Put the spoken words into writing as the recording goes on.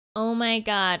Oh my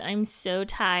god, I'm so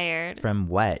tired. From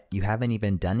what? You haven't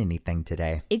even done anything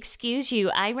today. Excuse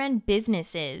you, I run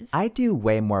businesses. I do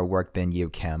way more work than you,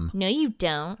 Kim. No, you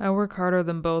don't. I work harder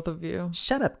than both of you.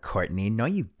 Shut up, Courtney. No,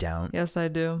 you don't. Yes, I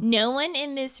do. No one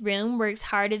in this room works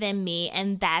harder than me,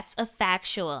 and that's a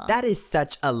factual. That is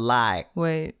such a lie.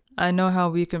 Wait, I know how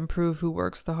we can prove who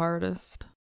works the hardest.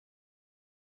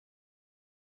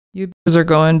 You b****s are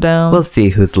going down. We'll see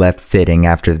who's left sitting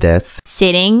after this.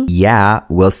 Sitting? Yeah,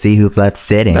 we'll see who's left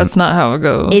sitting. That's not how it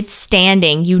goes. It's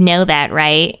standing, you know that,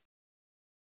 right?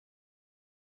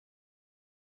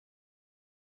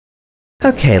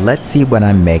 Okay, let's see what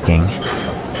I'm making.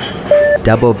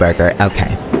 Double burger,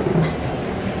 okay.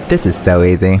 This is so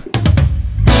easy.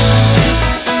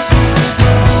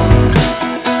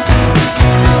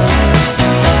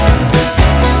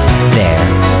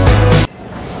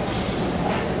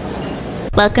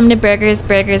 Welcome to Burgers,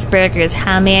 Burgers, Burgers.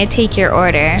 How may I take your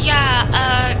order?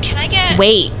 Yeah, can I get...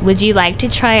 Wait, would you like to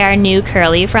try our new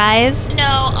curly fries?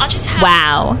 No, I'll just have...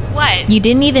 Wow. What? You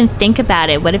didn't even think about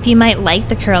it. What if you might like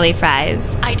the curly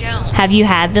fries? I don't. Have you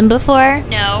had them before?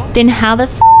 No. Then how the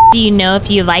f do you know if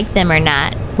you like them or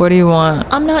not? What do you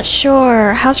want? I'm not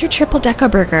sure. How's your triple decker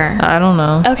burger? I don't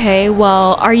know. Okay,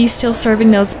 well, are you still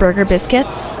serving those burger biscuits?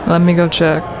 Let me go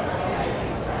check.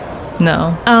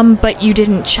 No. But you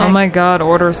didn't check. Oh my god,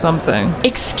 order something.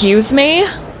 Excuse me?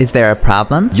 Is there a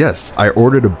problem? Yes, I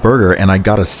ordered a burger and I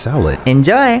got a salad.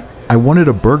 Enjoy! I wanted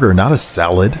a burger, not a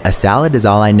salad. A salad is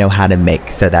all I know how to make,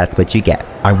 so that's what you get.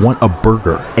 I want a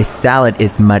burger. A salad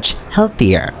is much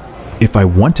healthier. If I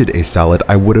wanted a salad,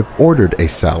 I would have ordered a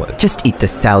salad. Just eat the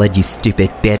salad, you stupid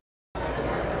bitch.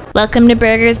 Welcome to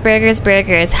Burgers, Burgers,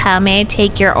 Burgers. How may I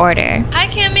take your order? Hi,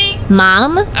 Kimmy.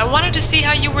 Mom? I wanted to see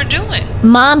how you were doing.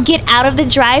 Mom, get out of the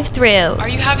drive-thru. Are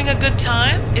you having a good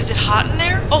time? Is it hot in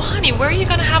there? Oh, honey, where are you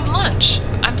gonna have lunch?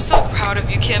 I'm so proud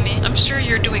of you, Kimmy. I'm sure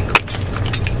you're doing good.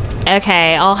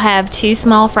 Okay, I'll have 2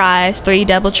 small fries, 3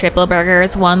 double triple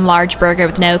burgers, 1 large burger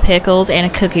with no pickles, and a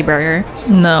cookie burger.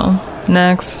 No.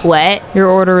 Next. What? Your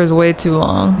order is way too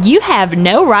long. You have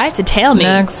no right to tell me.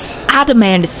 Next. I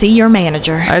demand to see your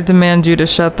manager. I demand you to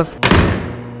shut the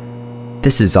f.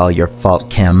 This is all your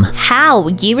fault, Kim. How?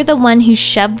 You were the one who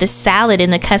shoved the salad in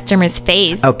the customer's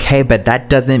face. Okay, but that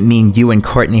doesn't mean you and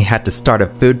Courtney had to start a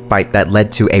food fight that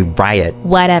led to a riot.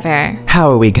 Whatever.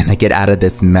 How are we gonna get out of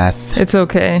this mess? It's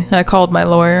okay. I called my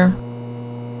lawyer.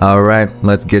 All right,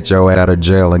 let's get your ass out of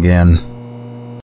jail again.